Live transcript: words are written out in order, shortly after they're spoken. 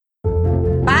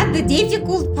But the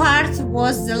difficult part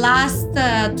was the last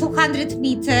 200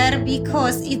 meter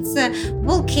because it's a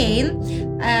volcano.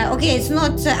 Okay, it's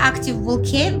not active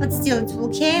volcano, but still it's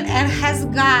volcano and has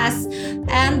gas.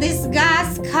 And this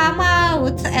gas come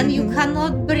out and you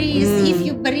cannot breathe. If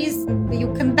you breathe,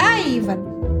 you can die even.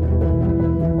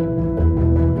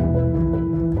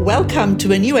 Welcome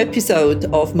to a new episode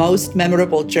of Most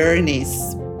Memorable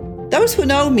Journeys. Those who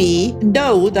know me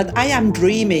know that I am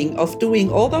dreaming of doing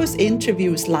all those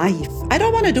interviews live. I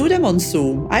don't want to do them on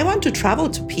Zoom. I want to travel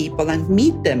to people and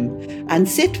meet them and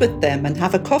sit with them and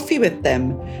have a coffee with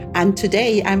them. And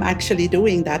today I'm actually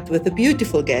doing that with a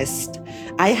beautiful guest.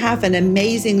 I have an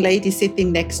amazing lady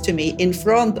sitting next to me in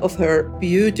front of her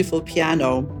beautiful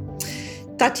piano.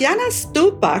 Tatiana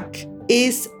Stupak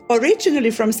is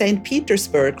originally from St.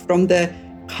 Petersburg, from the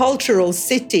cultural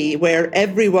city where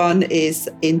everyone is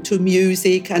into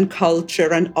music and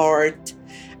culture and art.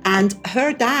 And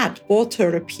her dad bought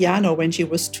her a piano when she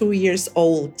was 2 years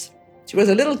old. She was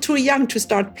a little too young to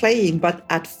start playing, but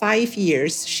at 5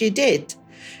 years she did.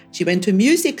 She went to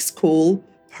music school,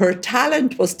 her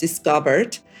talent was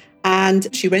discovered, and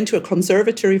she went to a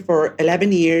conservatory for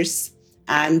 11 years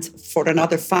and for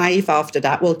another 5 after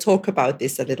that. We'll talk about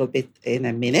this a little bit in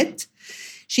a minute.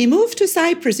 She moved to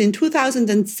Cyprus in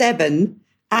 2007,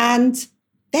 and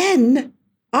then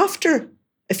after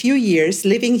a few years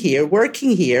living here,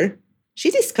 working here,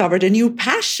 she discovered a new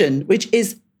passion, which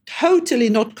is totally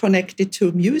not connected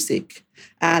to music.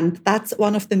 And that's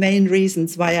one of the main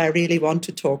reasons why I really want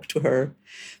to talk to her.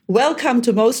 Welcome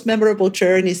to Most Memorable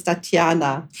Journeys,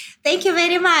 Tatiana. Thank you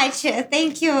very much.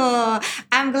 Thank you.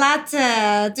 I'm glad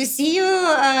to see you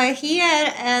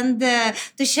here and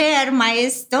to share my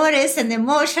stories and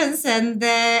emotions and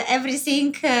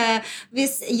everything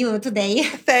with you today.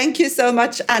 Thank you so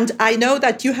much. And I know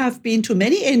that you have been to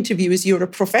many interviews. You're a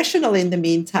professional in the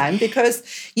meantime because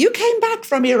you came back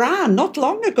from Iran not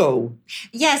long ago.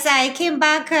 Yes, I came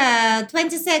back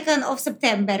 22nd of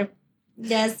September.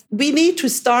 Yes. We need to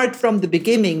start from the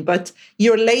beginning, but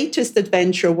your latest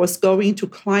adventure was going to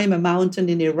climb a mountain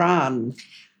in Iran.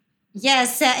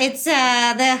 Yes, it's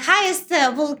the highest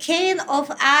volcano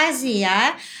of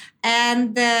Asia.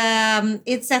 And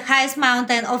it's the highest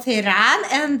mountain of Iran.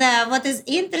 And what is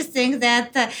interesting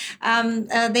that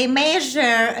they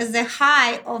measure the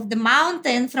height of the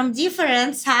mountain from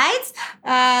different sides.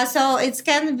 So it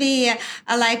can be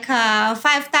like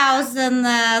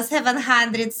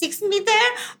 5,706 meter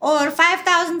or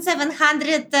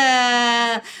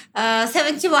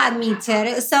 5,771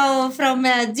 meter. So from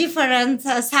a different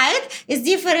side is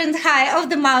different height of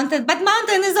the mountain. But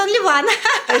mountain is only one.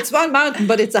 It's one mountain,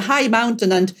 but it's a high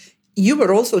mountain. And you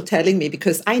were also telling me,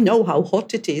 because I know how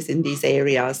hot it is in these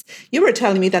areas, you were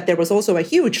telling me that there was also a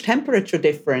huge temperature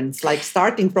difference, like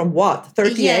starting from what,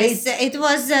 38? Yes, it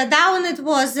was down, it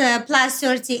was plus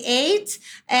 38,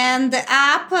 and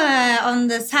up on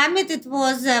the summit, it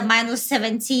was minus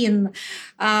 17.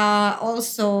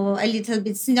 Also a little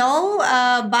bit snow,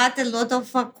 but a lot of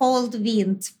cold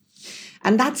wind.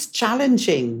 And that's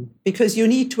challenging because you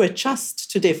need to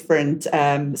adjust to different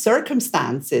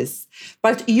circumstances.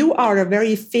 But you are a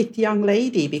very fit young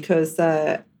lady because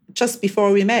just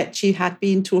before we met, she had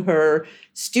been to her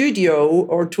studio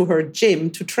or to her gym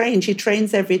to train. She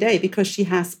trains every day because she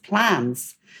has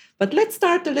plans. But let's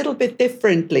start a little bit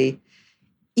differently.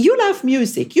 You love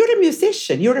music. You're a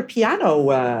musician. You're a piano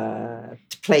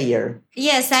player.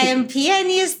 Yes, I am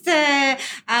pianist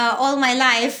all my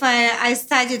life. I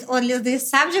studied only this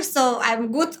subject, so I'm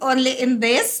good only in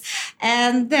this.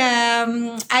 And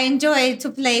I enjoy to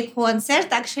play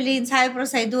concert. Actually, in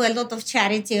Cyprus, I do a lot of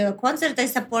charity concert. I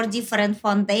support different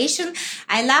foundations.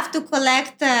 I love to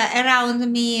collect around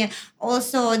me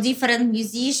also different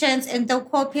musicians and to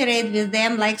cooperate with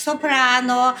them, like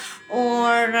soprano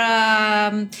or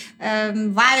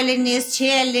violinist,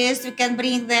 cellist. We can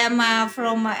bring them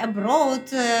from abroad.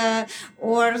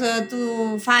 Or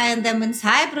to find them in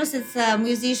Cyprus. It's a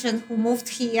musician who moved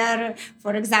here,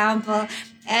 for example.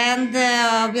 And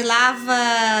we love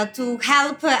to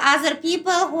help other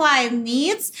people who are in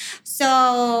needs.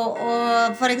 So,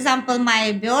 for example,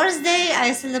 my birthday,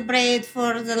 I celebrate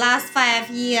for the last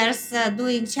 5 years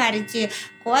doing charity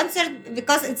concert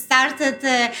because it started.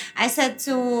 I said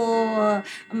to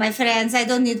my friends, I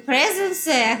don't need presents.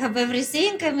 I have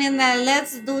everything. I mean,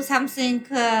 let's do something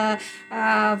for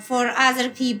other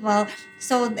people.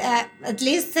 So at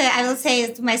least I will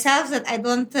say to myself that I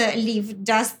don't live,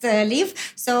 just live.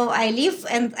 So I live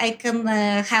and I can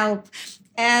help.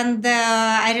 And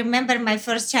I remember my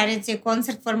first charity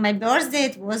concert for my birthday.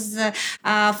 It was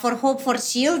for Hope for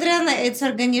Children. It's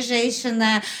organization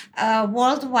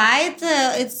worldwide.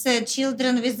 It's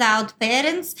Children Without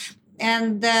Parents.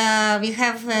 And we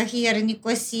have here in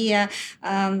Nicosia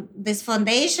this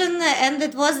foundation, and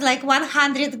it was like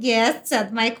 100 guests at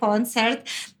my concert.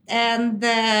 And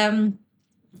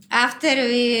after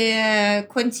we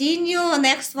continue,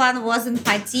 next one was in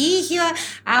Patihio.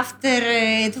 After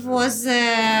it was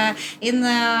in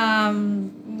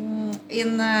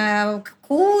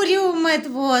Curium. It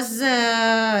was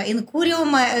in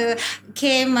Curium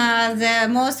came the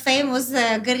most famous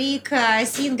Greek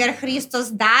singer Christos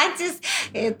Datis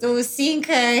to sing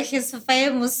his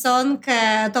famous song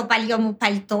To Palyomu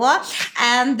Palto,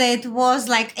 and it was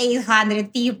like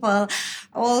 800 people.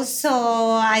 Also,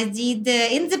 I did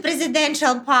in the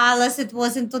presidential palace. It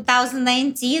was in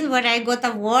 2019 where I got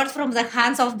award from the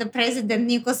hands of the president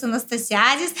Nikos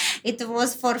Anastasiadis. It was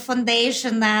for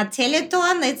Foundation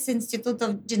Teleton. It's Institute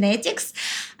of Genetics,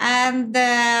 and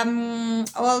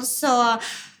also.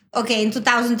 Okay, in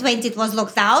 2020 it was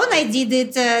lockdown. I did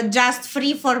it just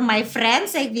free for my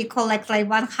friends. We collect like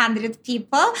 100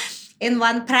 people in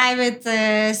one private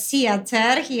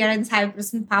theater here in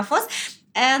Cyprus in Paphos,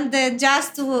 and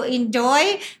just to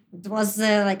enjoy. It was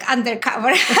like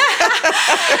undercover.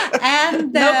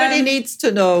 And nobody needs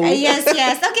to know. Yes.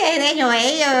 Okay.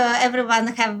 Anyway, everyone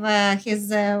have his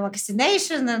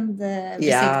vaccination and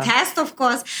basic test, of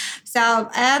course. So,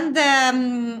 and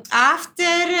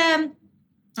after.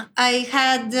 I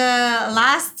had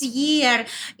last year,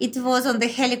 it was on the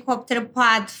helicopter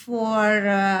pad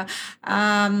for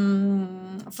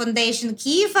Foundation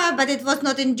Kiva, but it was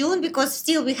not in June because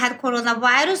still we had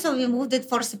coronavirus, so we moved it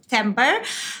for September.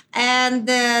 And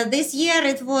this year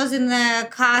it was in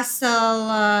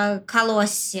Castle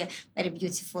Colossi, very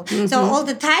beautiful. Mm-hmm. So all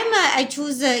the time I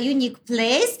choose a unique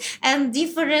place and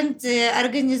different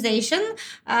organization.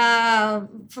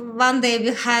 One day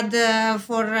we had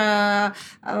for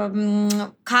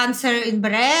cancer in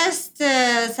breast.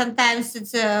 Sometimes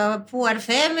it's poor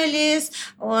families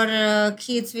or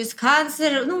kids with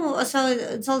cancer. No, so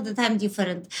it's all the time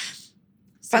different.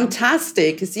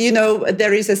 Fantastic. You know,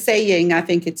 there is a saying, I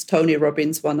think it's Tony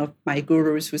Robbins, one of my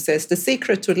gurus, who says the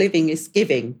secret to living is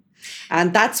giving.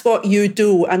 And that's what you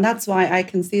do. And that's why I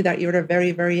can see that you're a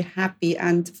very, very happy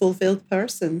and fulfilled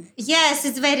person. Yes,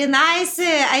 it's very nice.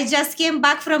 I just came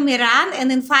back from Iran,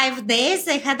 and in 5 days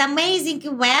I had amazing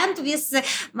event with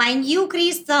my new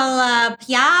crystal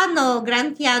piano,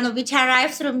 grand piano, which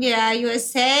arrived from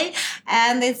USA.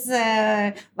 And it's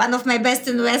one of my best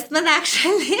investment,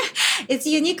 actually. It's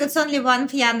unique. It's only one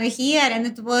piano here. And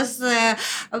it was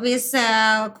with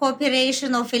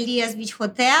cooperation of Elias Beach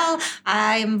Hotel.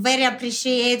 I'm very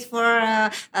appreciate for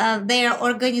their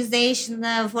organization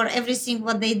for everything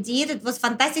what they did. It was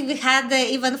fantastic. We had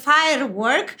even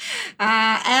firework,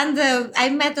 and I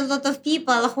met a lot of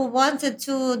people who wanted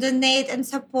to donate and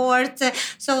support.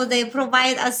 So they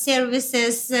provide us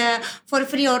services for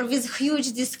free or with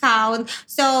huge discount.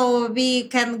 So we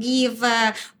can give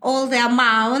all the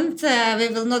amount. We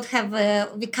will not have.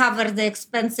 We cover the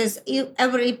expenses.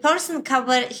 Every person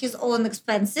cover his own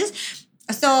expenses.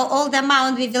 So all the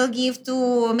amount we will give to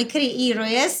Mikri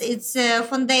Heroes. It's a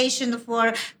foundation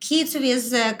for kids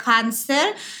with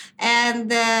cancer. And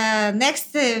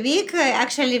next week,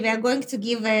 actually, we are going to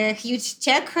give a huge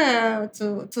check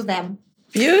to them.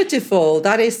 Beautiful.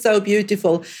 That is so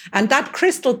beautiful. And that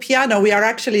crystal piano, we are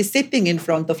actually sitting in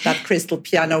front of that crystal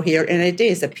piano here, and it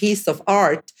is a piece of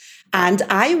art. And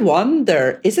I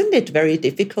wonder, isn't it very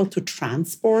difficult to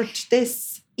transport this?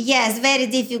 Yes, very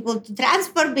difficult to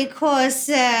transport because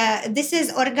this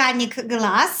is organic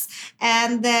glass,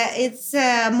 and it's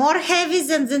more heavy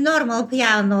than the normal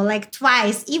piano, like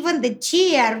twice. Even the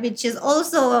chair, which is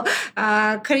also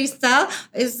crystal,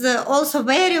 is also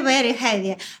very, very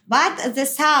heavy. But the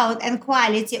sound and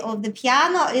quality of the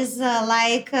piano is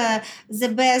like the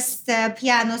best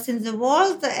pianos in the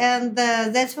world, and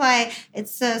that's why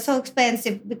it's so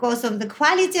expensive, because of the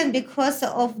quality and because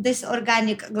of this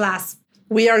organic glass.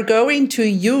 We're going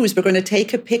to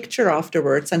take a picture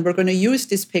afterwards, and we're going to use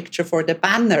this picture for the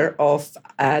banner of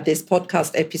this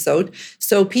podcast episode.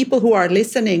 So people who are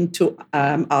listening to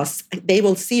us, they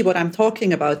will see what I'm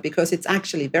talking about, because it's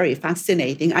actually very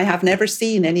fascinating. I have never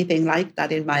seen anything like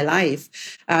that in my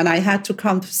life. And I had to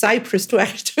come to Cyprus to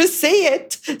actually see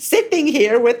it, sitting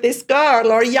here with this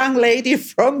girl or young lady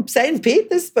from St.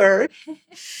 Petersburg.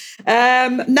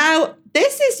 Now,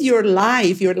 this is your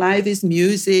life. Your life is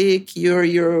music. You're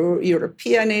you're a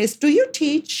pianist. Do you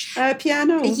teach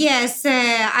piano? Yes,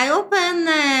 I opened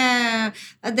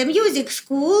the music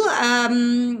school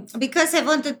because I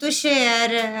wanted to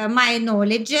share my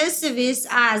knowledges with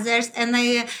others. And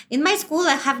in my school,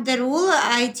 I have the rule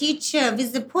I teach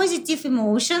with the positive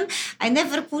emotion. I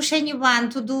never push anyone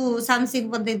to do something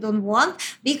what they don't want,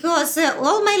 because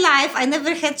all my life I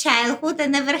never had childhood. I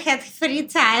never had free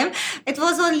time. It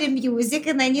was only music,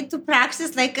 and I need to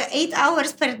practice like 8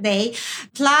 hours per day.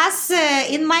 Plus,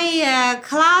 in my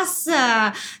class,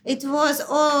 it was,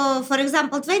 for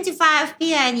example, 25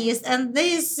 pianists, and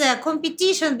this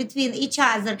competition between each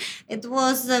other, it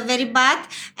was very bad.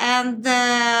 And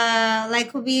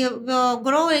like we were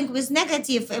growing with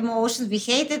negative emotions, we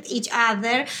hated each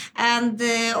other. And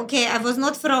okay, I was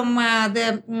not from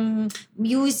the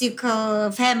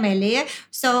musical family,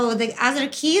 so the other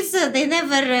kids, they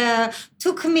never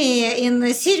took me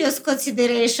in serious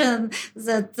consideration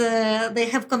that they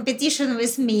have competition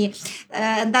with me.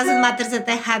 It doesn't matter that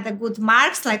I had a good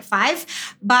marks, like 5,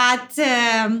 but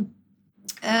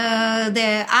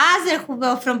the other who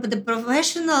were from the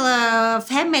professional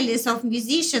families of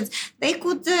musicians, they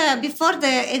could, before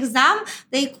the exam,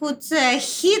 they could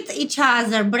hit each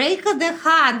other, break the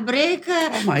hand, break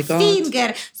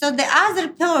finger. So the other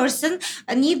person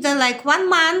need like 1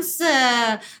 month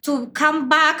to come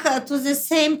back to the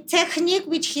same technique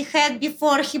which he had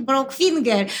before he broke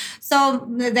finger. So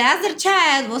the other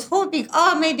child was hoping,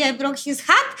 oh, maybe I broke his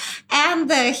hand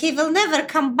and he will never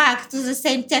come back to the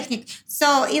same technique.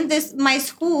 So in my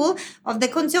school of the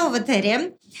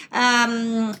conservatory,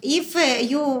 if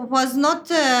you was not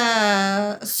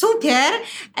super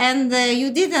and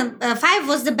you didn't, 5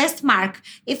 was the best mark.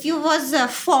 If you was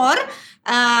 4,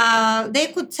 they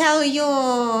could tell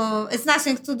you it's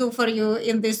nothing to do for you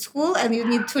in this school and you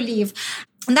need to leave.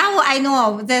 Now I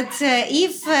know that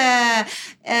if,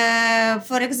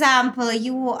 for example,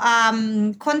 you are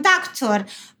conductor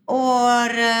or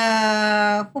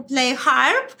who play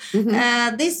harp,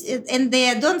 this, and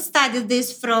they don't study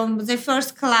this from the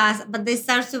first class, but they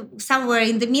start somewhere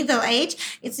in the middle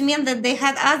age, it means that they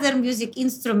had other music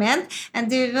instrument and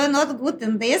they were not good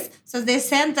in this, so they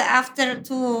sent after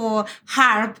to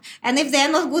harp. And if they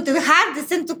are not good in harp, they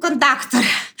send to conductor.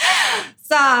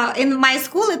 So in my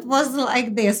school, it was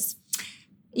like this.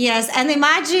 Yes, and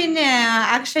imagine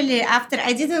actually after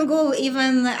I didn't go,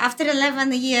 even after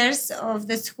 11 years of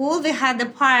the school, we had a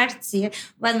party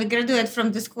when we graduated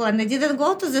from the school, and I didn't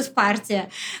go to this party.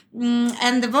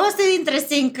 And the most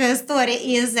interesting story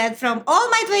is that from all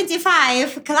my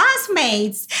 25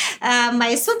 classmates,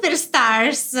 my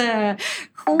superstars,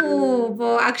 who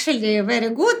were actually very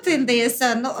good in this,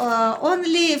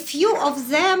 only few of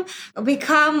them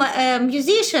become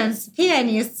musicians,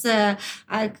 pianists.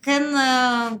 I can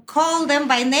call them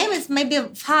by name, it's maybe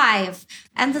 5.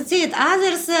 And that's it.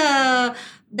 Others,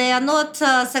 they are not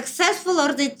successful,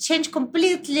 or they change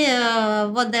completely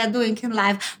what they are doing in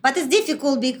life. But it's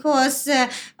difficult because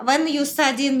when you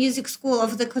study in music school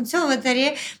of the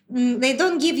conservatory, they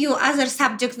don't give you other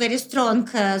subjects very strong.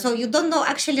 So you don't know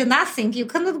actually nothing. You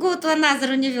cannot go to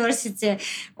another university,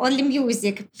 only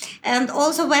music. And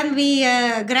also when we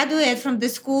graduated from the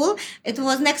school, it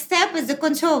was next step is the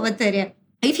conservatory.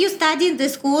 If you study in the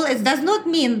school, it does not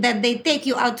mean that they take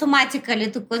you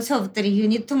automatically to conservatory. You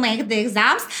need to make the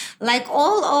exams like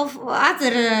all of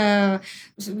other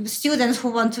students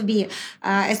who want to be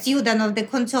a student of the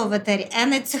conservatory.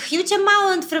 And it's a huge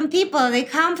amount from people. They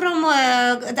come from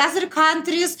other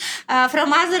countries,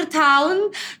 from other town.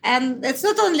 And it's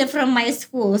not only from my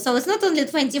school. So it's not only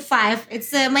 25.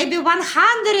 It's maybe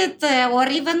 100 or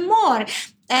even more.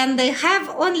 And they have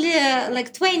only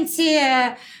like 20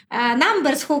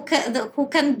 numbers who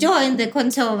can join the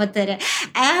conservatory.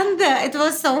 And it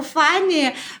was so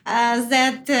funny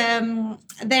that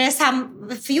there are some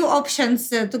few options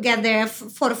to get there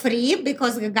for free,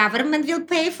 because the government will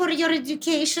pay for your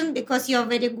education because you're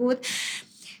very good,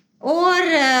 or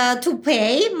to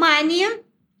pay money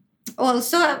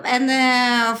also. And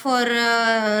for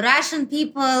Russian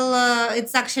people,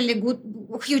 it's actually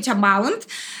huge amount.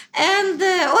 And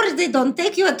or they don't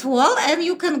take you at all, and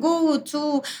you can go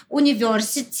to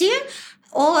university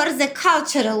or the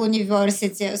cultural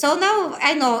university. So now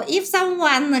I know if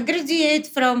someone graduates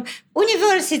from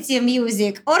university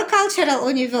music or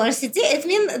cultural university, it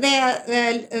means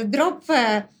they drop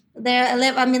their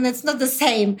level. I mean, it's not the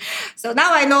same. So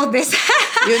now I know this.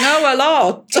 You know a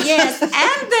lot. Yes.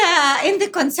 And in the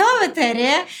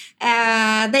conservatory,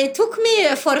 They took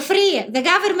me for free. The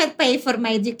government paid for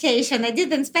my education. I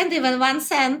didn't spend even 1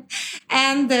 cent.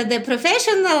 And the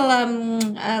professional,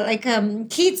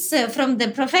 kids from the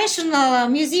professional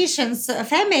musicians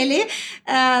family,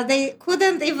 they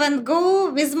couldn't even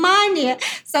go with money.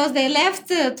 So they left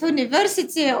to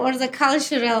university or the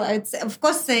cultural. Of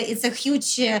course, it's a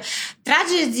huge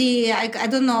tragedy. I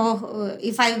don't know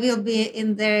if I will be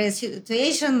in the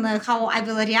situation, how I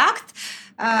will react.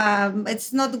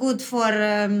 It's not good for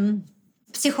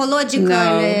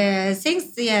psychological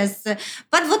things, yes.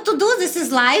 But what to do? This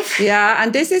is life. Yeah,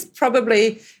 and this is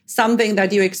probably something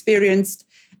that you experienced.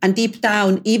 And deep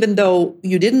down, even though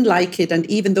you didn't like it, and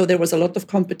even though there was a lot of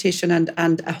competition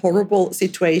and a horrible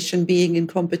situation being in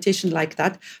competition like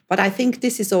that, but I think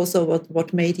this is also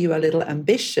what made you a little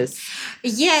ambitious.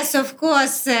 Yes, of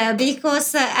course,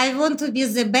 because I want to be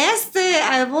the best.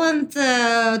 I want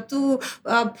to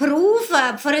prove.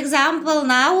 For example,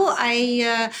 now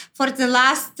for the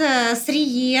last 3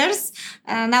 years,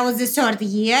 now it's the third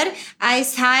year, I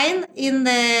signed in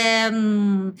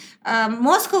the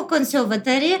Moscow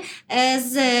Conservatory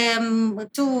as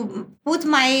to put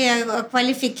my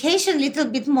qualification a little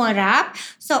bit more up.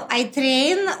 So I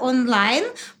train online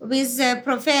with a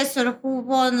professor who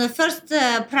won the first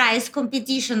prize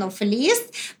competition of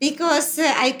Liszt, because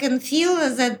I can feel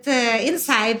that in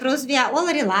Cyprus we are all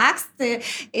relaxed.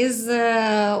 Is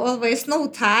always no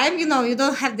time. You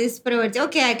don't have this priority.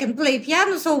 Okay, I can play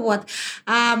piano, so what?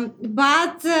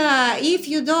 But if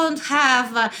you don't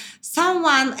have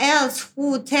someone else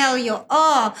who tell you,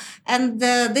 and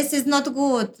this is not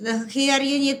good. Here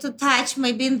you need to touch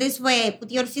maybe in this way, put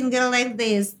your finger like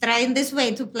this, try in this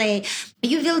way to play.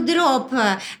 You will drop.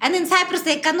 And in Cyprus,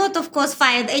 I cannot, of course,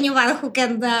 find anyone who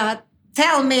can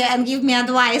tell me and give me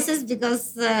advices,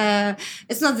 because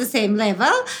it's not the same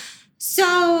level. So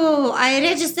I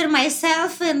register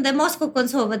myself in the Moscow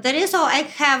Conservatory. So I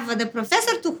have the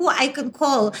professor to who I can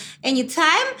call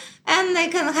anytime, and I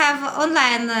can have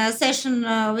online session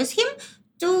with him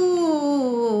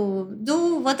to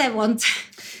do what I want.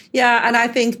 Yeah, and I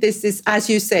think this is, as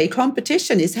you say,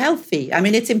 competition is healthy. I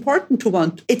mean, it's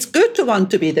good to want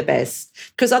to be the best,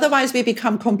 because otherwise we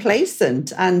become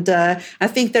complacent. And I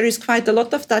think there is quite a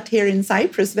lot of that here in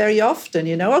Cyprus very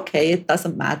often, okay, it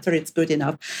doesn't matter, it's good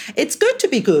enough. It's good to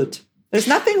be good. There's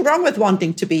nothing wrong with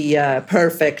wanting to be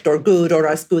perfect or good or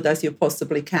as good as you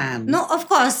possibly can. No, of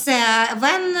course.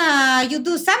 When you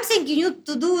do something, you need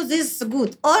to do this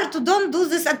good, or to don't do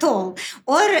this at all.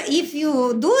 Or if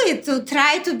you do it, to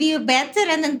try to be better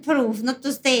and improve, not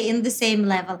to stay in the same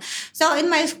level. So in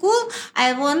my school,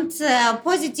 I want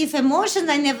positive emotion.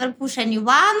 I never push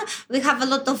anyone. We have a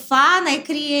lot of fun. I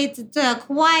created a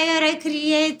choir. I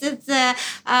created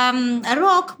a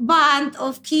rock band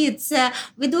of kids.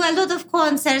 We do a lot of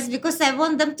concerts, because I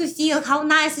want them to feel how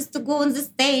nice it is to go on the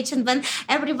stage, and when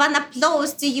everyone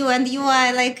applauds to you and you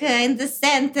are like in the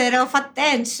center of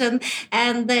attention,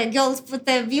 and the girls put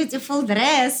beautiful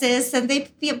dresses and they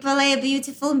play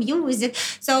beautiful music.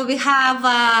 So we have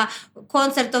a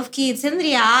concert of kids in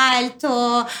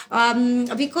Rialto.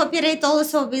 We cooperate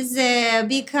also with a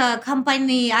big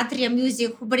company, Atria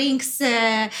Music, who brings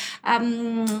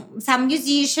some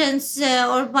musicians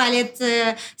or ballet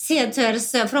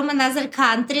theaters from another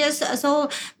countries. So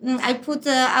I put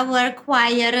our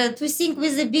choir to sing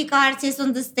with the big artists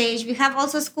on the stage. We have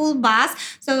also school bus,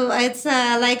 so it's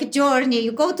like a journey.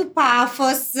 You go to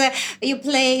Paphos, you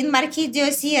play in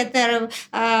Markidio Theater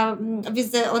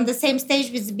on the same stage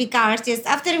with big artists.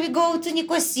 After we go to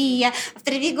Nicosia,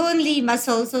 after we go in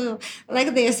Limassol, so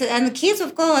like this. And kids,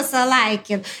 of course,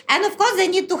 like it. And of course, they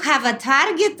need to have a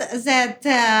target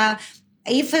that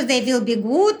if they will be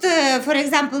good. For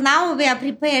example, now we are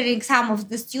preparing some of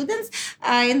the students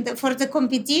for the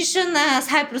competition,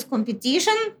 Cyprus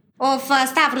competition of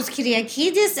Stavros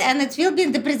Kyriakidis, and it will be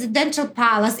in the presidential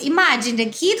palace. Imagine a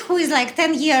kid who is like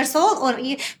 10 years old or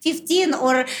 15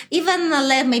 or even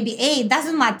maybe 8,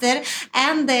 doesn't matter,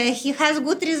 and he has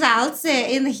good results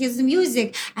in his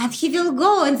music, and he will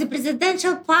go in the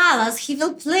presidential palace. He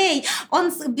will play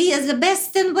be the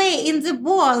best way in the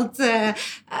world.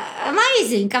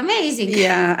 Amazing.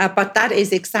 Yeah, but that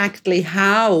is exactly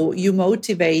how you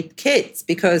motivate kids,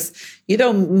 because you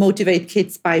don't motivate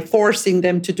kids by forcing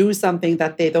them to do something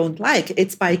that they don't like.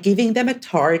 It's by giving them a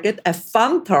target, a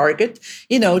fun target,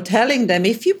 telling them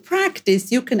if you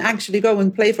practice, you can actually go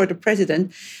and play for the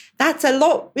president. That's a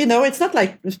lot, it's not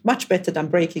like it's much better than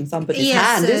breaking somebody's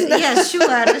hand, isn't it? Yes,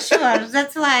 sure.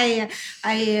 That's why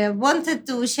I wanted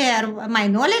to share my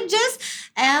knowledges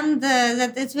and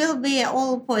that it will be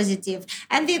all positive.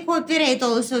 And we cooperate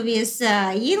also with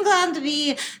England. We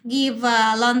give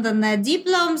London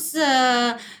diplomas.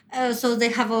 So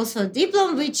they have also a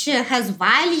diploma which has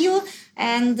value,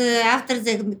 and after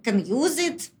they can use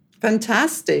it.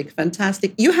 Fantastic.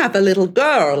 You have a little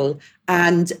girl,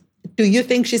 and do you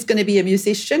think she's going to be a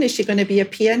musician? Is she going to be a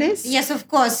pianist? Yes, of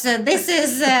course. This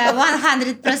is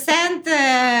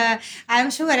 100%. I'm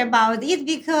sure about it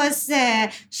because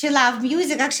she loved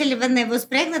music. Actually, when I was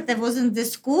pregnant, I was in the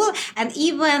school. And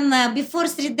even before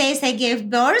 3 days I gave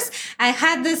birth, I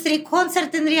had 3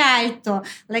 concerts in Rialto,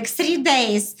 like 3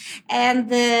 days.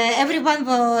 And everyone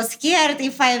was scared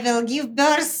if I will give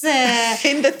birth.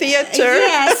 In the theater?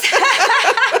 Yes.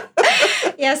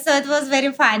 Yes, so it was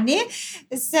very funny.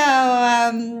 So,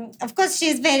 of course,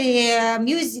 she's very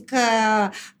music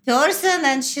person,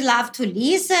 and she loved to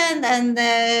listen, and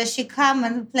she come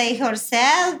and play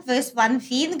herself with one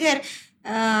finger.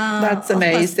 That's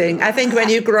amazing. I think when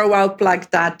you grow up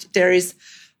like that, there is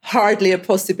hardly a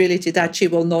possibility that she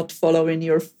will not follow in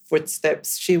your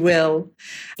footsteps. She will.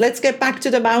 Let's get back to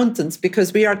the mountains,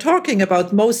 because we are talking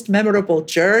about most memorable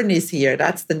journeys here.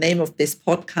 That's the name of this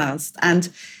podcast. And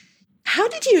how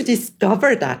did you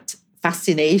discover that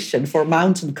fascination for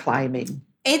mountain climbing?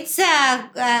 It's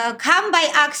come by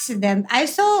accident. I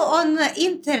saw on the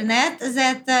internet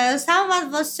that someone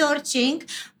was searching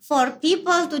for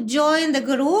people to join the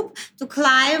group to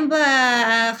climb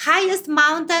highest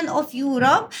mountain of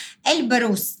Europe,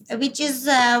 Elbrus, which is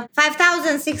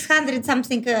 5,600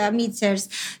 something meters.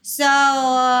 So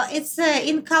it's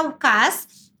in Caucasus.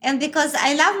 And because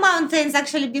I love mountains,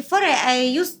 actually, before I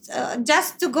used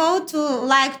just to go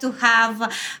to have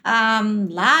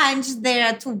lunch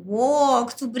there, to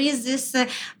walk, to breathe this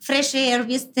fresh air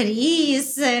with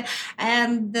trees.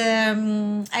 And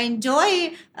I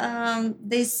enjoy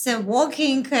this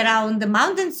walking around the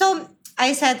mountain. So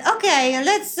I said, okay,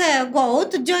 let's go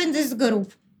to join this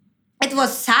group. It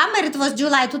was summer, it was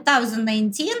July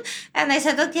 2019. And I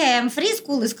said, okay, I'm free,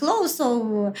 school is closed,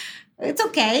 so it's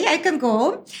okay, I can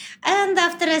go. And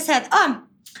after I said,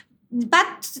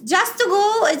 but just to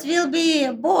go, it will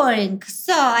be boring.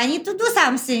 So I need to do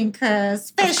something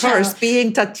special. Of course,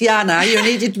 being Tatiana, you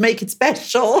needed to make it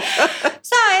special.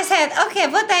 So I said, okay,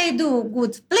 what I do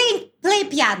good? Play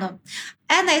piano.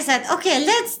 And I said, okay,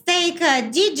 let's take a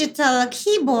digital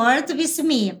keyboard with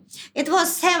me. It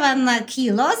was 7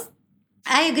 kilos.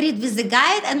 I agreed with the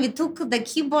guide and we took the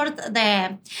keyboard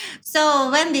there. So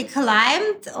when we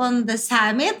climbed on the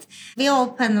summit, we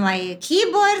opened my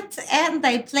keyboard and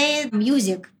I played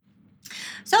music.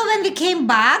 So when we came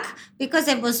back, because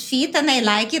I was fit and I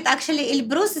like it, actually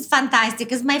Elbrus is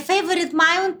fantastic. It's my favorite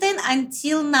mountain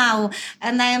until now.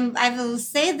 And I will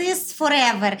say this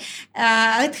forever.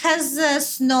 It has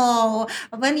snow.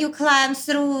 When you climb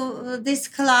through these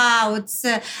clouds,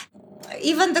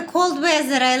 even the cold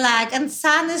weather I like, and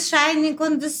sun is shining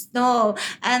on the snow,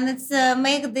 and it's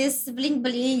make this bling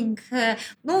bling.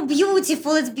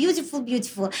 Beautiful! It's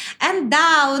beautiful. And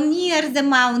down near the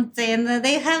mountain,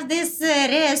 they have these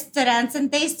restaurants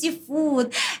and tasty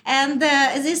food, and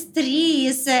these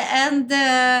trees and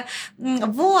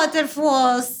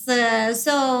waterfalls.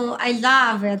 So I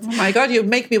love it. Oh my God! You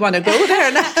make me want to go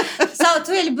there now. So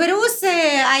to Elbrus,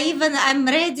 I'm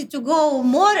ready to go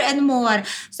more and more.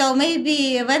 So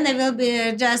maybe when I will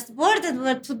be just bored and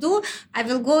what to do, I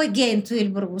will go again to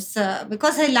Elbrus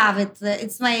because I love it.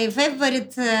 It's my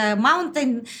favorite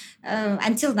mountain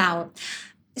until now.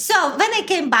 So when I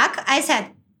came back, I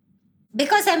said,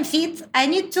 because I'm fit, I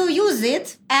need to use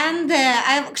it. And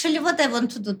what I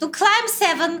want to do, to climb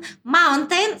 7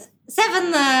 mountains,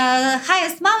 7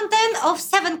 highest mountain of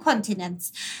 7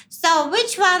 continents. So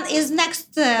which one is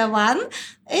next one?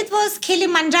 It was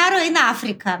Kilimanjaro in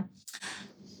Africa.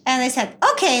 And I said,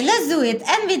 okay, let's do it.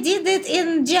 And we did it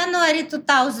in January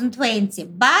 2020.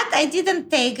 But I didn't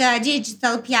take a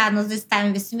digital piano this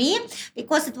time with me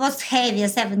because it was heavy,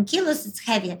 7 kilos, it's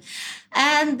heavy.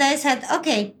 And I said,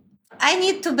 okay, I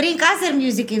need to bring other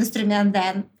music instrument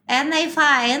then. And I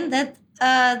find that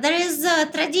there is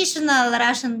a traditional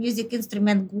Russian music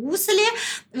instrument gusli,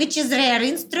 which is a rare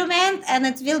instrument, and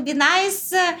it will be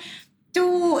nice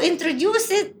to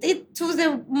introduce it to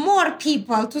the more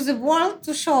people, to the world,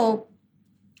 to show.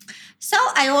 So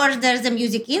I ordered the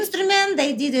music instrument.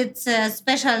 They did it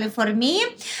specially for me.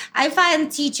 I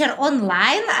find teacher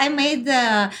online. I made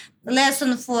a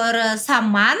lesson for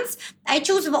some months. I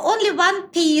choose only one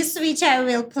piece which I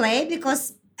will play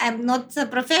because I'm not a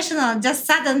professional, just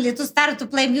suddenly to start to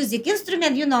play music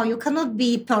instrument, you cannot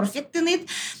be perfect in it.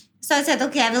 So I said,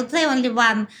 okay, I will play only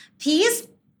one piece.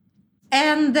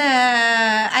 And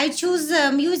I choose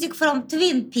music from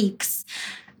Twin Peaks.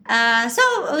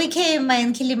 So we came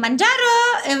in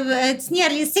Kilimanjaro. It's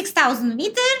nearly 6,000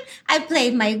 meters. I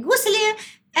played my gusli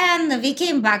and we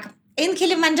came back. In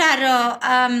Kilimanjaro,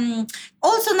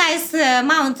 also nice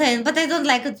mountain, but I don't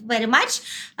like it very much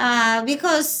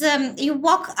because you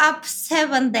walk up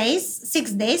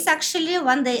 6 days actually,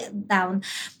 1 day down.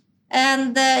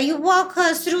 And you walk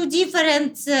through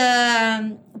different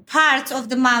parts of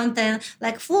the mountain,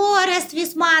 like forest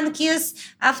with monkeys,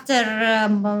 after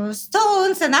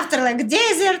stones, and after like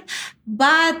desert.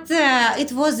 But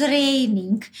it was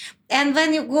raining. And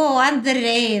when you go under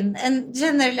rain, and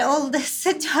generally all this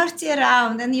dirty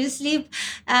around, and you sleep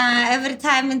every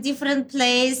time in different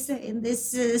place in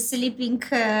this sleeping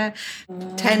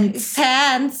Tents.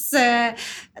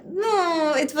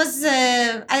 No, it was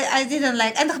I didn't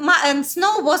like, and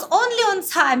snow was only on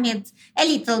summit a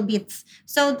little bit.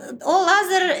 So all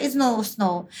other is no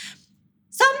snow.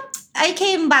 So I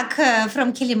came back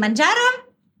from Kilimanjaro.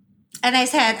 And I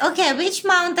said, okay, which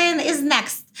mountain is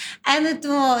next? And it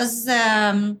was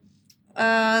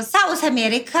South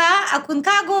America,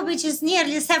 Aconcagua, which is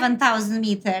nearly 7,000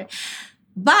 meters.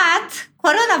 But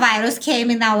coronavirus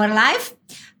came in our life,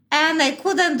 and I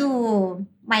couldn't do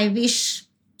my wish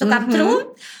to come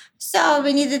true. So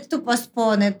we needed to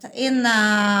postpone it. In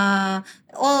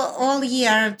all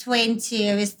year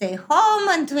 20, we stay home,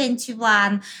 and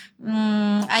 21,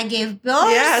 I gave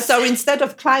birth. Yeah, so instead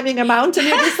of climbing a mountain,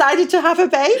 you decided to have a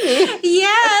baby.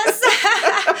 Yes.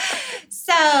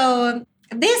 So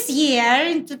this year,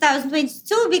 in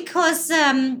 2022, because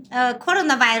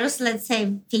coronavirus, let's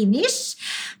say, finished,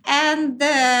 and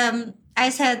I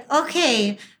said,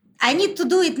 okay, I need to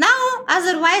do it now,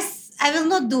 otherwise I will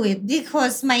not do it,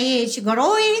 because my age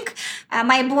growing,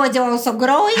 my body also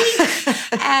growing,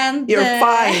 and you're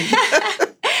fine.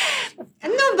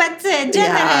 No, but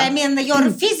generally, I mean,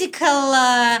 your physical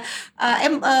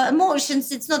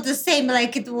emotions, it's not the same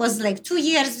like it was like 2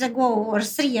 years ago or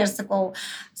 3 years ago.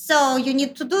 So you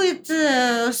need to do it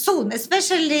soon,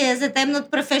 especially that I'm not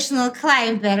professional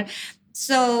climber.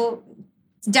 So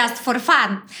just for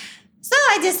fun. So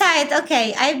I decided,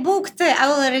 okay, I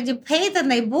already paid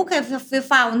and I booked. We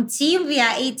found team. We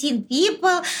are 18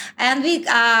 people and we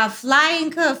are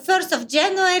flying 1st of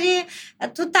January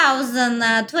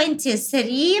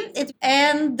 2023.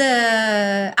 And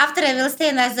after I will stay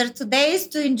another 2 days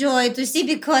to enjoy, to see,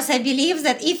 because I believe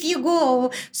that if you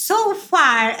go so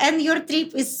far and your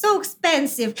trip is so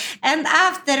expensive, and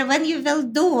after when you will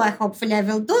do, hopefully I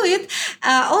will do it,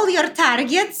 all your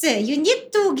targets, you need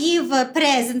to give a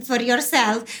present for yourself.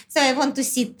 So I want to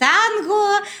see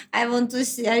tango, I want to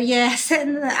see,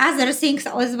 and other things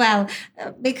as well.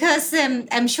 Because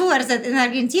I'm sure that in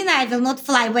Argentina, I will not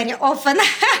fly very often.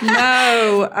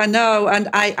 No, I know. And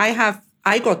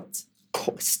I got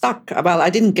stuck. Well, I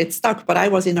didn't get stuck, but I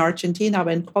was in Argentina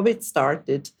when COVID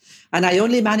started. And I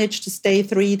only managed to stay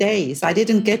 3 days. I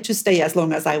didn't get to stay as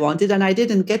long as I wanted, and I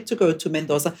didn't get to go to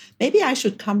Mendoza. Maybe I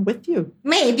should come with you.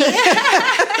 Maybe.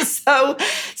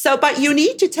 But you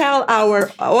need to tell our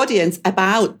audience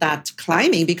about that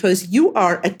climbing, because you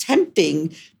are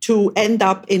attempting to end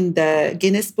up in the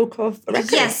Guinness Book of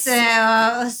Records. Yes.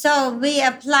 So we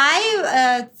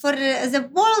apply for the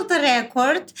world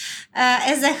record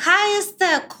as the highest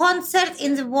concert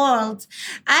in the world.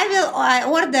 I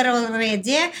order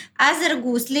already other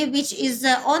gusli, which is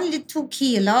only 2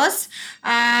 kilos.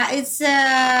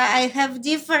 I have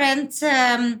different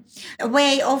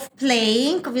way of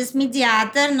playing with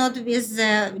mediator, not with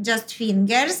just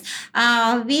fingers.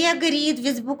 We agreed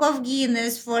with Book of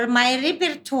Guinness for my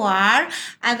repertoire.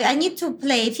 I need to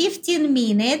play 15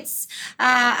 minutes.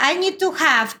 I need to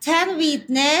have 10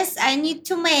 witnesses. I need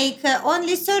to make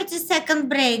only 30-second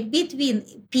break between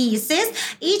pieces.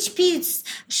 Each piece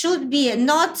should be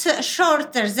not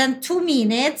shorter than 2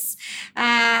 minutes.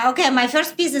 Okay, my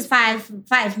first piece is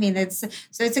 5 minutes,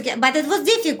 so it's okay. But it was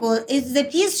difficult. The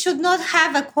piece should not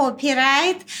have a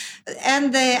copyright,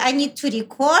 and I need to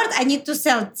record. I need to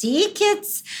sell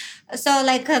tickets. So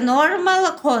like a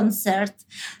normal concert.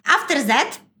 After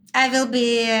that, I will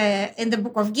be in the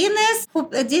Book of Guinness, who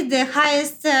did the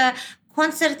highest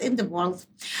concert in the world.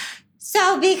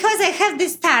 So because I have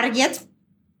this target,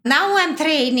 Now I'm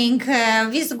training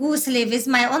with Gusli, with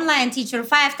my online teacher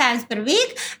 5 times per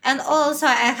week. And also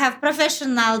I have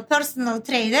professional personal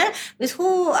trainer with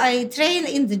who I train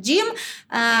in the gym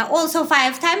also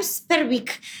 5 times per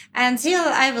week until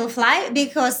I will fly,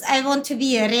 because I want to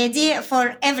be ready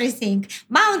for everything.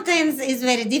 Mountains is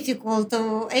very difficult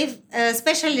to,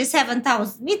 especially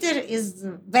 7,000 meter is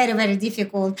very, very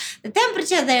difficult. The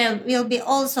temperature there will be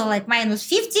also like minus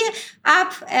 50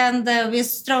 up, and with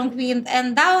strong wind,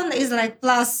 and down is like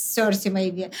plus 30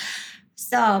 maybe.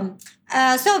 So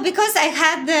because I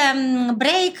had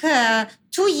break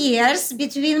 2 years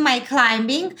between my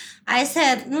climbing, I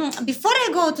said, before I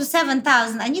go to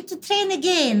 7,000, I need to train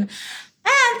again.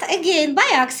 And again, by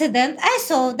accident, I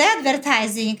saw the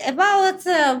advertising about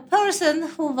a person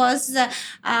who was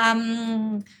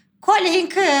calling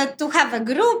to have a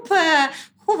group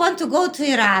who want to go to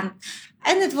Iran.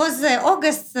 And it was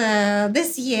August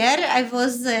this year. I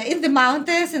was in the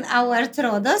mountains in our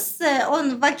Trodos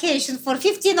on vacation for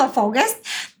 15th of August.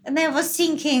 And I was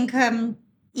thinking,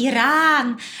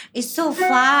 Iran is so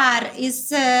far, is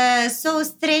so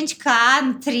strange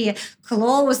country,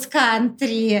 close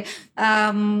country,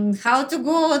 how to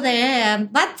go there.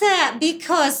 But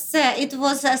because it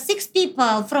was 6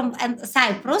 people from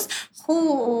Cyprus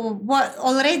who were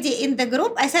already in the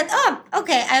group, I said, oh,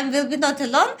 okay, I will be not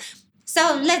alone.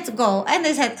 So let's go. And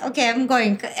I said, okay, I'm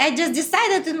going. I just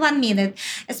decided in 1 minute.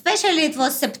 Especially it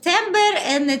was September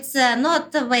and it's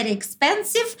not very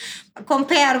expensive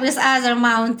compared with other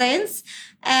mountains,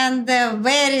 and a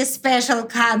very special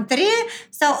country.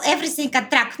 So everything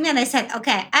attracted me and I said,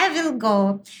 okay, I will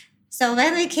go. So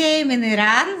when we came in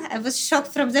Iran, I was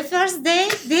shocked from the first day,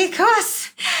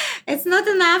 because it's not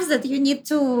enough that you need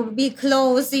to be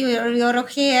close, your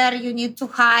hair, you need to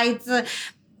hide.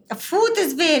 Food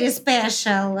is very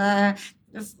special.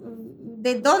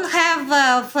 They don't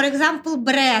have, for example,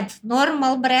 bread,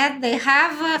 normal bread. They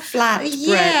have flat yes,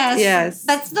 bread. Yes,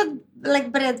 that's not like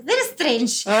bread. Very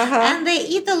strange. Uh-huh. And they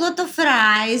eat a lot of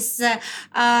rice.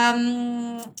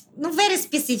 Very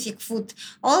specific food.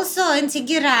 Also in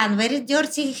Tehran, very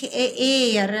dirty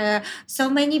air. So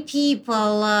many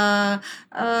people.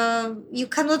 You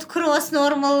cannot cross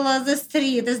normal the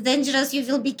street. It's dangerous. You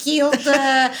will be killed.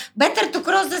 Better to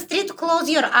cross the street, close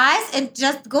your eyes, and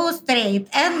just go straight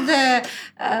and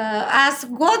ask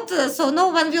God, so no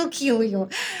one will kill you.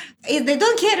 They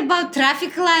don't care about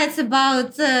traffic lights,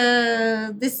 about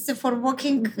this for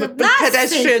walking. The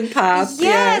pedestrian path.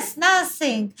 Yes,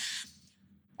 nothing.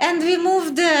 And we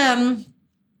moved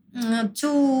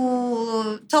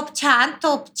to Top Chan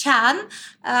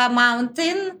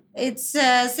mountain. It's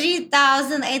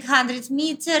 3,800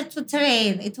 meters to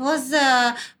train. It was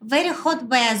very hot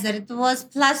weather. It was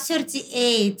plus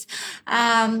 38.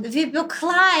 We were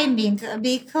climbing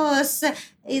because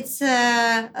it's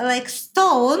like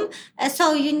stone.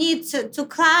 So you need to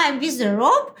climb with a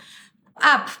rope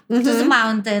up to the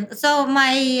mountain. So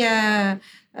my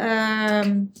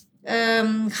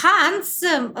hands,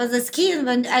 the skin,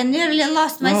 when I nearly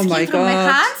lost my skin from my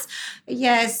hands.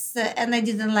 Yes, and I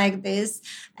didn't like this.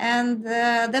 And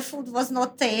the food was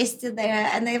not tasty there,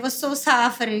 and I was so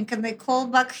suffering. And I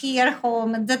called back here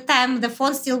home. At that time, the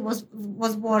phone still was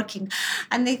working.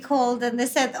 And they called and they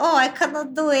said, "Oh, I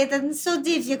cannot do it, and it's so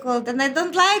difficult, and I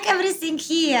don't like everything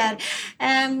here."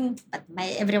 But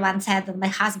everyone said, and my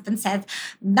husband said,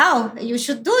 "No, you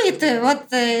should do it.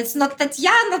 It's not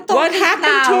Tatiana talking. What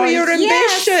happened now. to your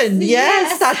ambition?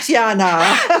 Yes,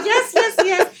 Tatiana. Yes.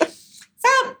 So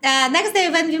next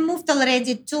day, when we moved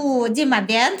already to Dima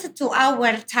Bend, to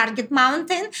our target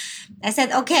mountain, I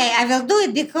said, okay, I will do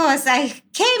it because I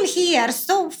came here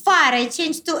so far. I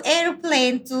changed to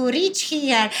airplane to reach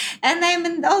here. And I'm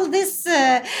in all these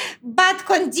bad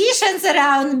conditions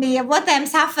around me. What I'm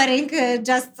suffering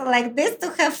just like this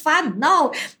to have fun.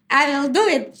 No, I will do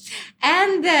it.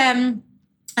 And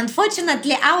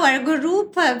unfortunately, our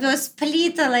group was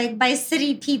split like by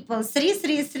 3 people, three,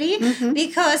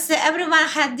 because everyone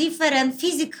had different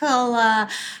physical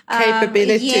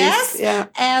capabilities. Yes, yeah.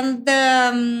 And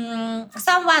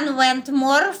someone went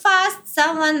more fast,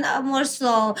 someone more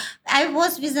slow. I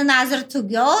was with another 2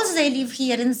 girls. They live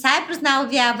here in Cyprus. Now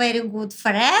we are very good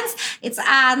friends. It's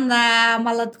Anna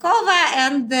Malatkova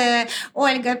and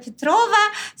Olga Petrova.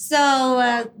 So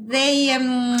they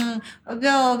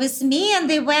were with me, and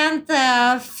they went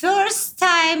first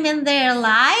time in their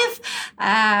life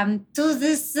to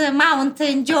this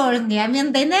mountain journey. I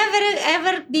mean, they never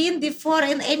ever been before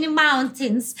in any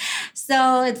mountains.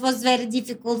 So it was very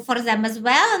difficult for them as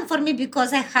well. And for me,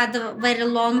 because I had a very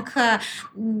long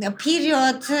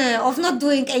period of not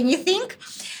doing anything.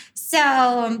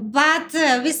 But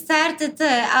we started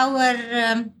our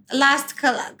last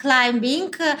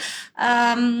climbing.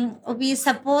 We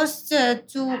supposed to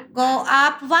go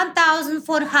up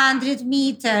 1,400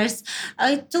 meters.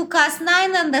 It took us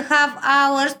 9.5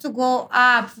 hours to go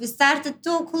up. We started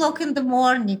 2 o'clock in the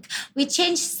morning. We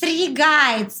changed 3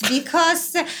 guides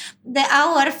because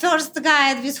our first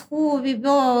guide with who we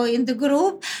go in the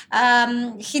group,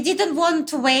 he didn't want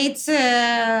to wait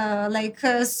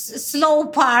slow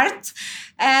part,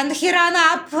 and he ran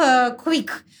up quick.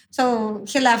 So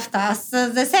he left us.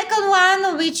 The second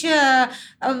one, which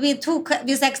we took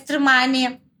with extra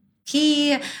money,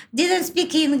 he didn't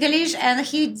speak English and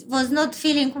he was not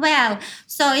feeling well.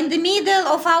 So in the middle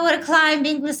of our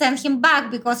climbing, we sent him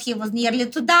back because he was nearly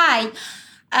to die.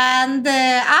 And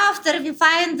after we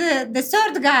find the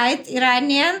third guide,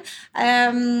 Iranian,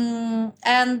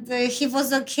 and he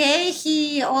was okay.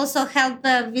 He also helped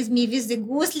with me with the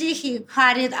gusli. He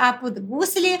hurried up with the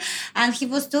gusli, and he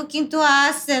was talking to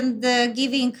us and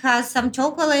giving us some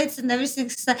chocolates and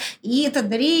everything, eat,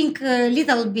 drink a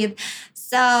little bit.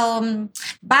 So,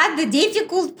 but the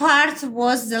difficult part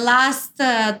was the last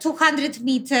 200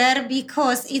 meter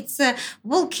because it's a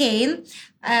volcano.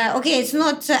 It's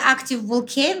not active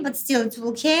volcano, but still it's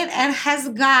volcano and has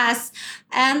gas.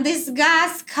 And this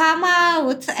gas come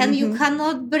out and you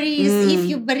cannot breathe. If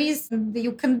you breathe,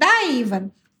 you can die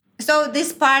even. So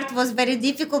this part was very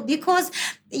difficult because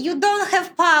you don't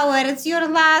have power. It's your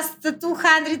last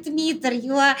 200 meters.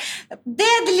 You are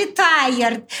deadly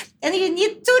tired and you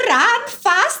need to run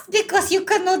fast because you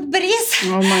cannot breathe.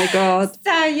 Oh my God.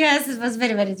 So yes, it was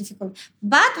very, very difficult.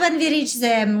 But when we reach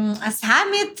the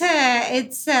summit,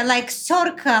 it's like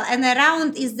circle and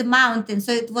around is the mountain.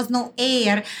 So it was no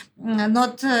air,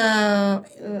 not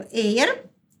air.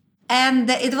 And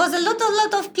it was a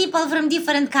lot of people from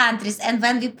different countries. And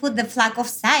when we put the flag of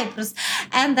Cyprus,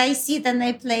 and I sit and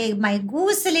I play my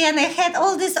gusli, and I had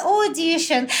all this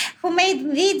audition who made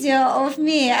video of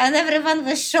me, and everyone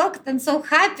was shocked and so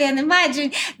happy. And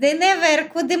imagine, they never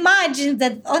could imagine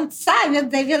that on summit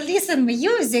they will listen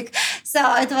music. So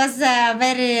it was a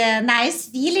very nice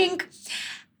feeling.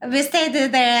 We stayed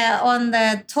there on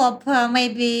the top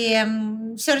maybe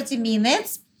 30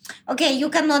 minutes. Okay, you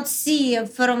cannot see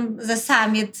from the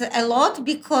summit a lot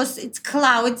because it's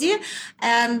cloudy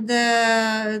and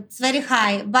it's very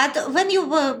high. But when you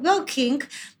were walking,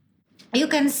 you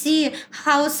can see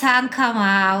how sun come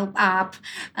up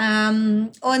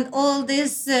on all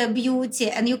this beauty,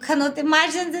 and you cannot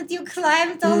imagine that you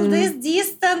climbed all this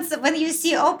distance. When you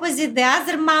see opposite the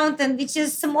other mountain, which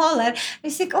is smaller,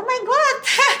 you think, oh my God,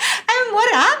 I'm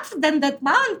more up than that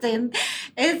mountain.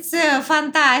 It's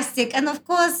fantastic. And of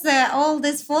course, all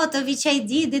this photo which I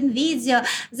did in video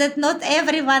that not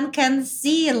everyone can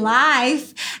see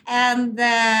live, and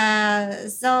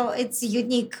so it's a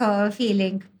unique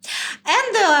feeling.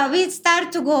 And we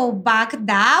start to go back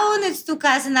down. It took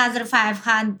us another 5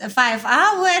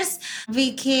 hours.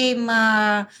 We came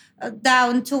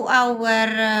down to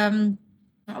our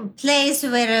place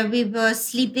where we were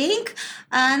sleeping.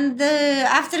 And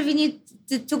after we need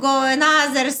to go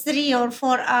another 3 or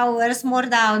 4 hours more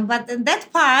down. But in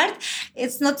that part,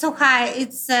 it's not so high.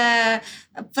 It's from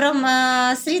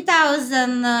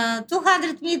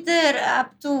 3,200 meters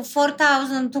up to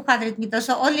 4,200 meters.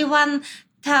 So only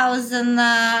 1,000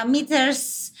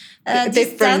 meters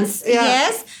distance. Yeah.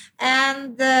 Yes.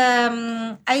 And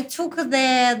I took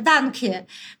the donkey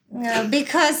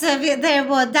because there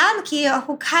were donkey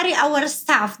who carry our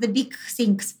stuff, the big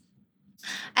things.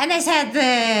 And I said,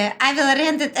 I will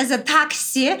rent it as a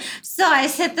taxi. So I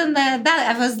sat on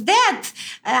I was dead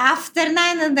after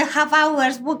 9.5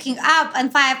 hours walking up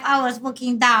and 5 hours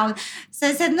walking down. So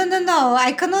I said, no,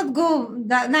 I cannot go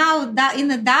now in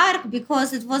the dark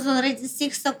because it was already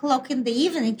 6 o'clock in the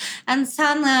evening and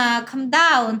sun come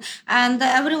down. And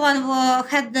everyone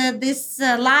had this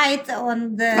light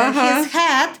on his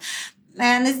head.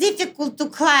 And it's difficult to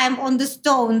climb on the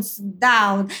stones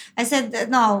down. I said,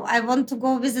 no, I want to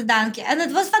go with the donkey. And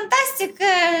it was fantastic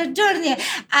journey.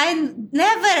 I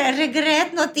never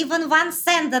regret not even 1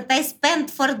 cent that I spent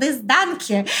for this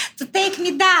donkey to take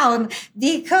me down,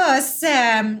 because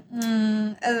the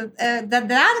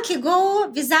donkey go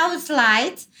without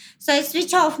light. So I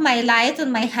switch off my light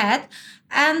on my head,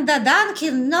 and the donkey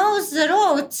knows the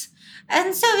road.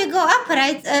 And so we go up,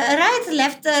 right,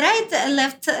 left,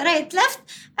 right, left.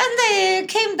 And I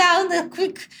came down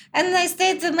quick, and I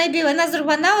stayed maybe another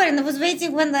 1 hour, and I was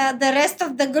waiting when the rest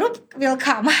of the group will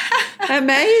come.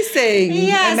 Amazing.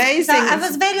 Yes, Amazing. so I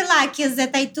was very lucky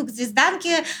that I took this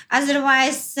donkey.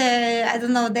 Otherwise, I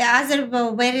don't know, the others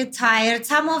were very tired.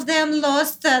 Some of them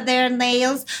lost their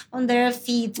nails on their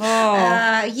feet.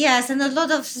 Oh. Yes, and a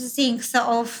lot of things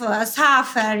of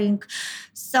suffering.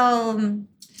 So,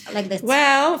 like that.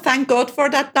 Well, thank God for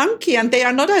that donkey. And they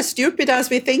are not as stupid as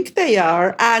we think they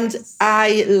are. And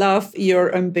I love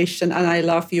your ambition and I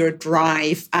love your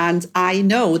drive. And I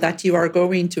know that you are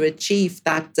going to achieve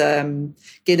that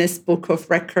Guinness Book of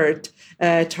Record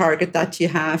target that you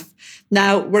have.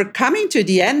 Now, we're coming to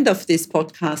the end of this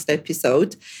podcast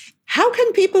episode. How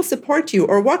can people support you,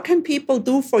 or what can people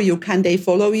do for you? Can they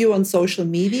follow you on social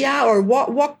media, or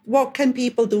what can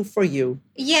people do for you?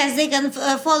 Yes, they can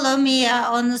follow me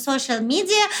on social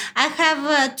media. I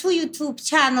have 2 YouTube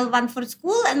channels, one for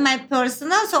school and my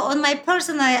personal. So on my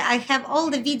personal, I have all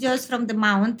the videos from the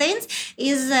mountains.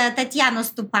 Is Tatiana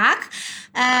Stupak.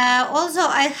 Also,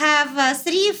 I have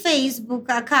 3 Facebook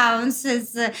accounts.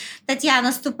 It's Tatiana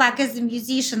Stupak as a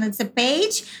musician. It's a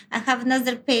page. I have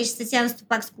another page, Tatiana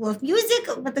Stupak School of Music.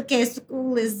 But okay,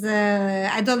 school is,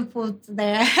 I don't put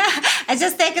there. I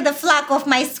just take the flag of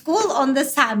my school on the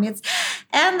summits.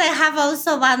 And I have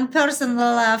also one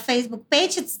personal Facebook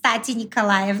page. It's Tati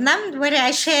Nikolaevna, where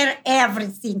I share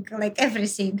everything, like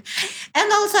everything.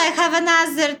 And also I have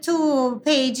another 2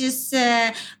 pages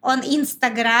on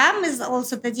Instagram. Is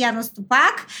also Tatiana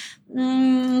Stupak.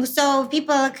 So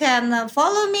people can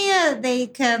follow me. They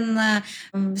can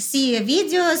see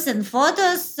videos and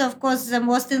photos. Of course, the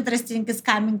most interesting is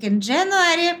coming in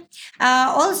January.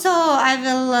 Also, I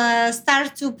will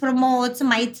start to promote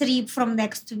my trip from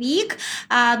next week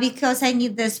because I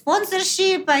need the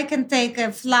sponsorship. I can take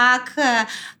a flag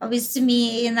with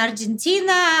me in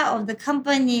Argentina of the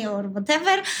company or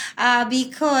whatever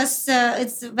because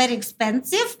it's very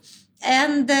expensive.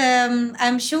 And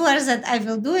I'm sure that I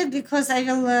will do it because I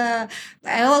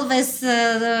always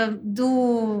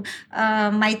do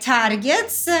my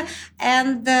targets,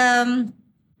 and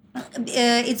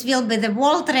it will be the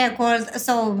world record.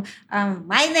 So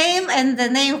my name and the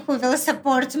name who will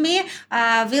support me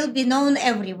will be known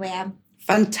everywhere.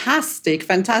 Fantastic,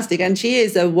 fantastic. And she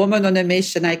is a woman on a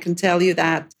mission, I can tell you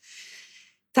that.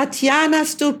 Tatiana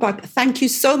Stupak, thank you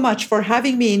so much for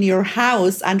having me in your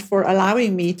house and for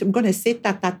allowing me to, I'm going to sit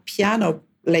at that piano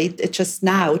just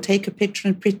now, take a picture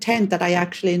and pretend that I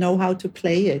actually know how to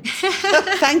play it.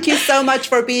 Thank you so much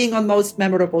for being on Most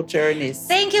Memorable Journeys.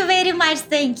 Thank you very much.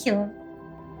 Thank you.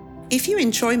 If you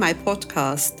enjoy my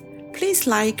podcast, please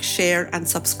like, share, and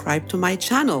subscribe to my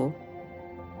channel.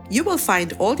 You will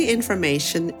find all the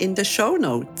information in the show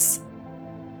notes.